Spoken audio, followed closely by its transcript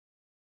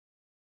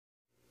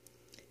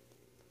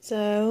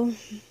So,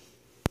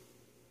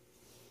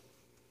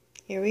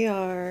 here we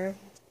are.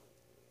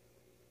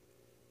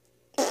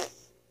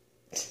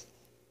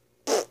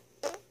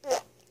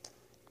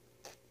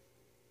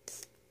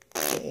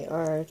 We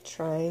are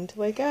trying to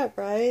wake up,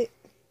 right?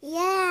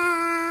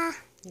 Yeah.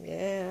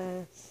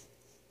 Yes.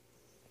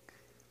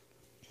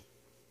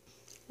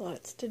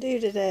 Lots to do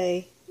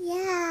today.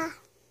 Yeah.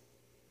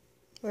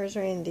 Where's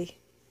Randy?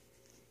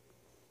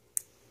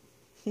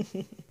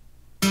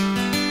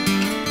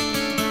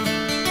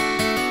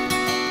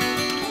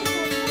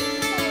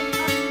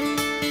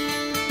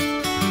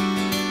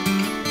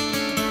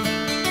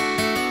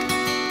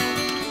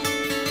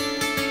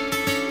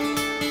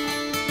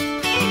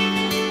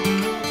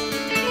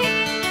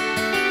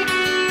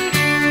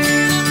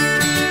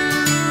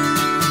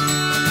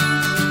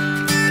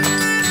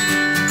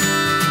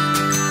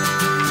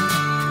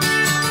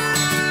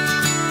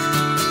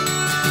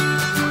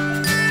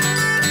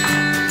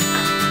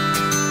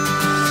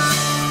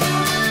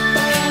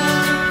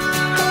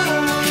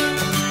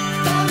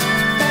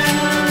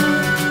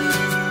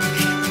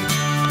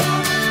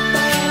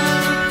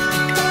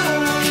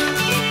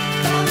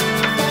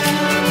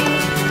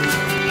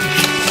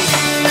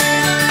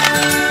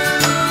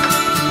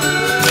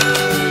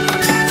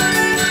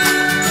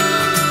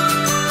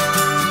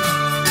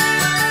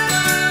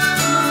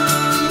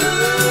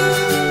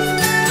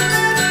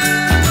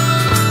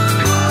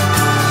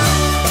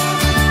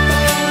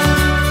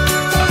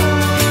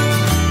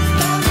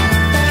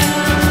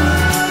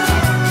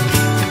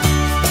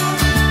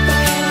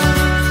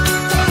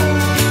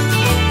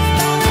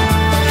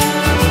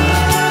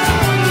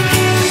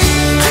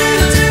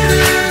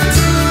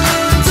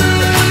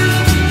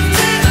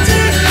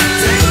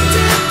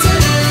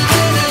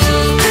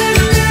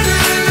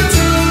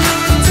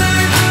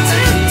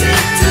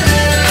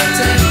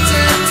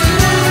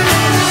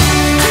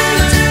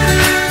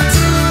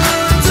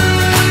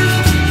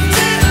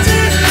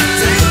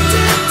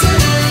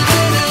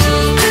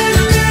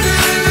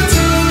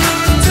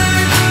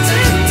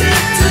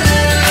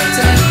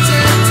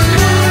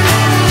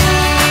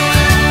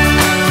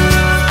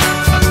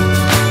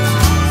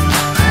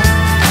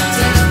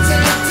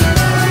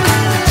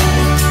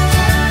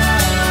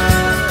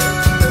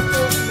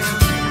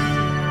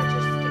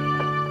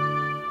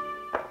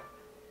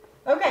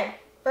 Okay,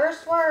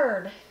 first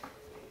word.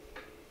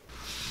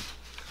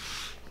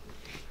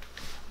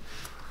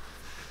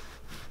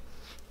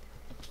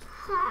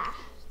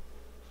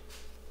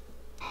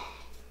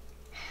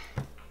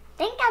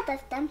 Think I'll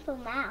just dump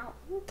them out.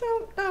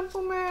 Don't dump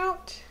them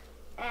out.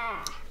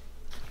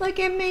 Look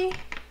at me.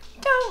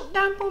 Don't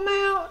dump them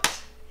out.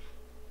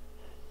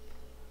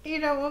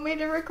 You don't want me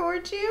to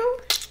record you?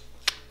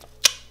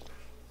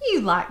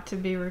 You like to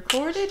be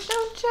recorded,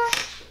 don't you?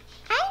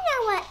 I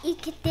know what you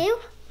could do.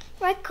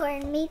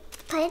 Record me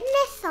putting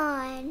this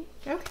on.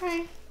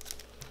 Okay.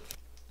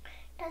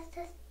 That's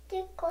just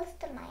too close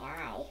to my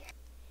eye.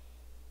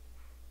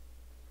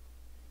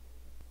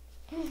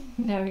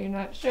 No, you're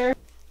not sure?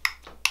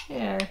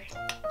 Here.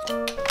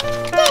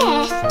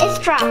 This is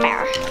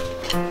strawberry.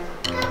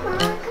 Come on,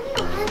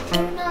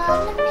 Tuna.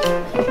 Let me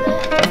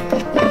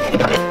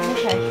do it.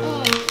 Okay.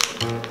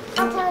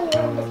 I'll tell you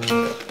when to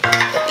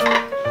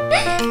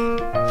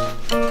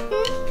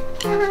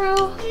Girl.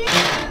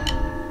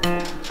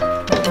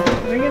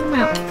 Bring them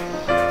out.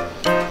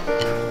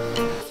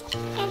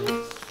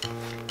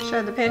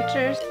 Show the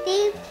pictures.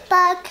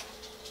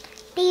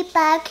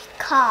 Debug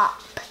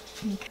cop.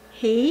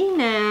 He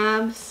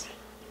nabs.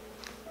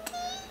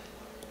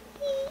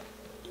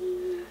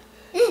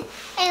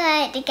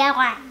 I like to go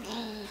on.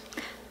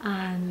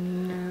 I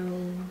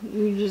know.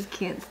 You just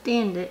can't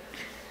stand it.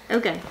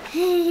 Okay.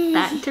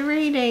 Back to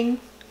reading.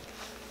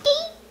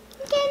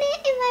 Get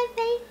it in my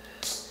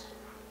face.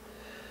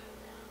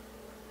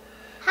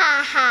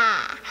 Ha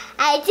ha.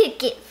 I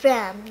took it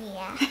from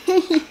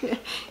you.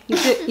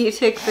 you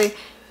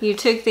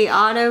took the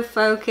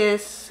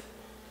autofocus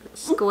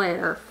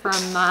square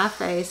from my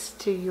face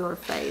to your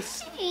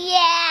face.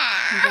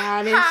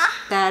 Yeah.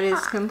 That is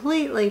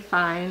completely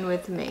fine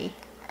with me.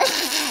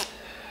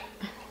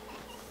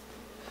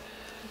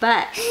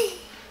 But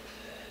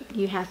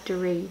you have to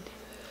read.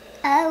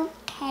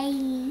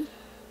 Okay.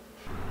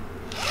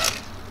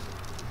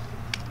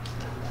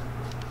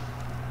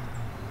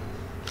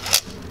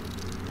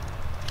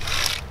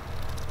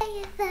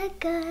 It's a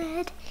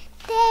good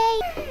day.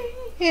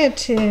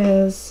 It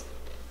is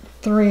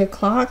 3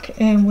 o'clock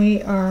and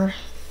we are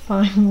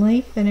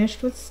finally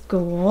finished with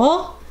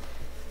school.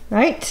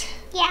 Right?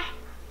 Yeah.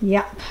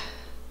 Yep.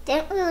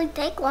 Didn't really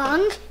take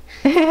long.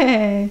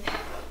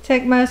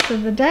 Took most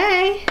of the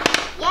day,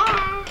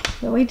 Yeah.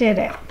 but we did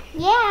it.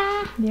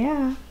 Yeah.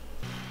 Yeah.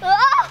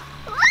 Whoa.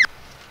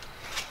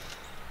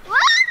 Whoa.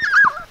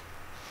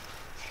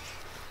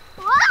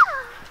 Whoa.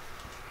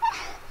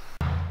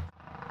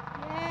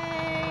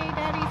 Yay,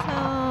 Daddy's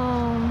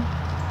home.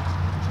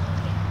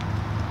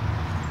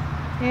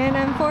 And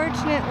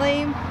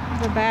unfortunately,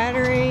 the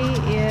battery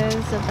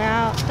is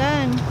about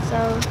done,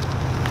 so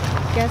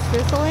guess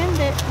this will end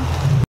it.